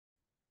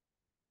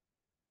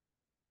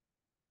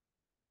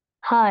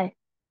Hi,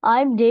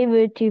 I'm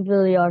David T.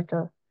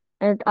 Villarta,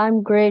 and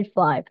I'm grade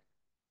 5.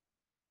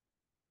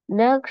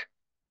 Next,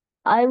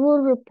 I will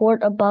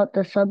report about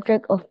the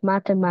subject of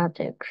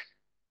mathematics.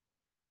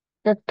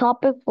 The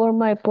topic for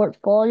my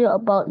portfolio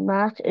about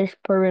math is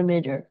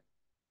perimeter.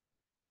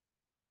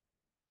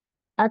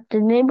 At the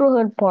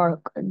neighborhood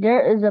park,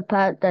 there is a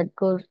path that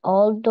goes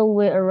all the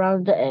way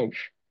around the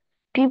edge.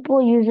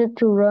 People use it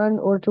to run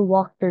or to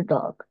walk their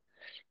dog.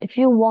 If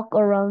you walk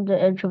around the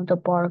edge of the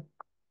park,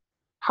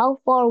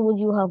 how far would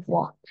you have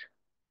walked?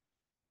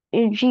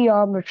 In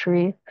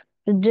geometry,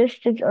 the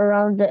distance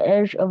around the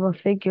edge of a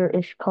figure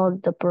is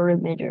called the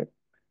perimeter.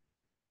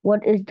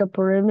 What is the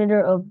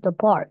perimeter of the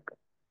park?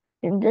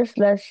 In this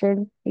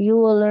lesson, you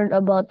will learn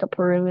about the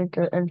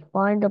perimeter and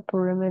find the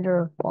perimeter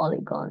of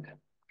polygons.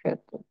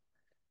 Objective.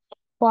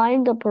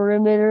 Find the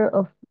perimeter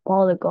of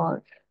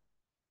polygons.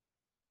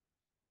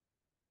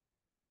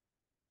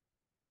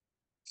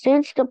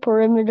 Since the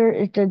perimeter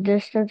is the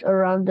distance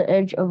around the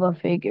edge of a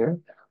figure,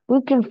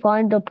 we can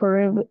find the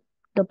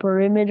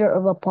perimeter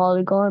of a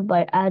polygon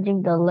by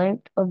adding the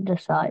length of the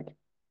side.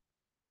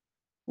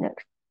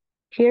 Next.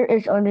 Here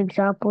is an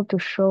example to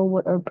show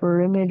what a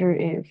perimeter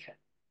is.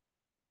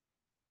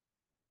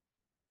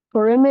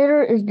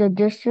 Perimeter is the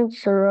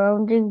distance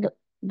surrounding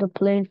the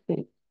plane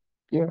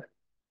figure.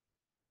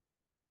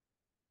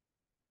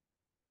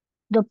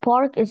 The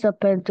park is a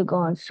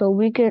pentagon, so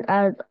we can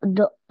add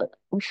the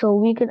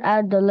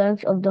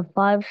length of the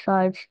 5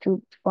 sides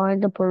to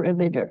find the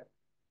perimeter.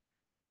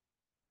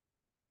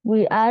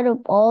 We add up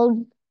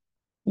all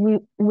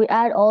we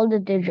add all the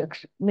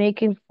digits,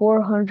 making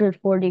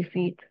 440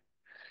 feet.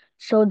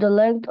 So the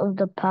length of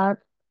the path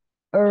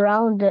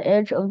around the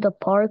edge of the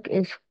park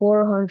is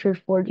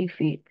 440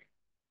 feet.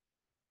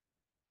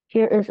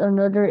 Here is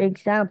another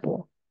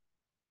example.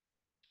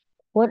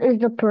 What is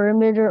the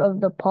perimeter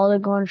of the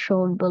polygon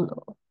shown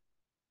below?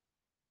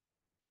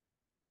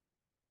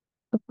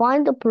 To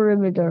find the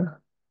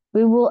perimeter,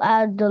 we will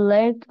add the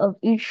length of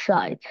each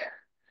side.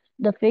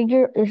 The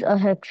figure is a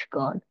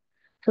hexagon,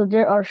 so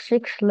there are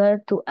 6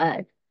 lengths to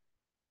add.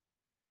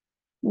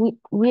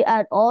 We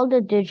add all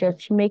the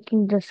digits,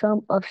 making the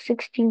sum of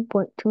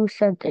 16.2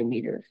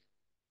 centimeters.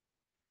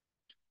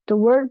 The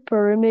word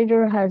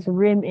perimeter has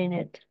rim in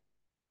it.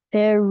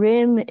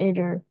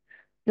 Perimeter.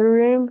 The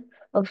rim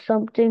of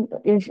something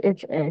is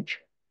its edge.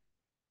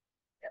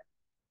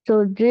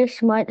 So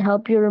this might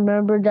help you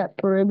remember that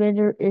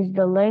perimeter is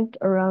the length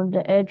around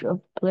the edge of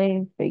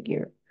plane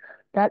figure.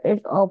 That is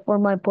all for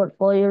my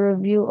portfolio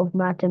review of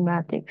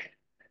mathematics.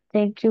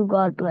 Thank you.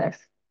 God bless.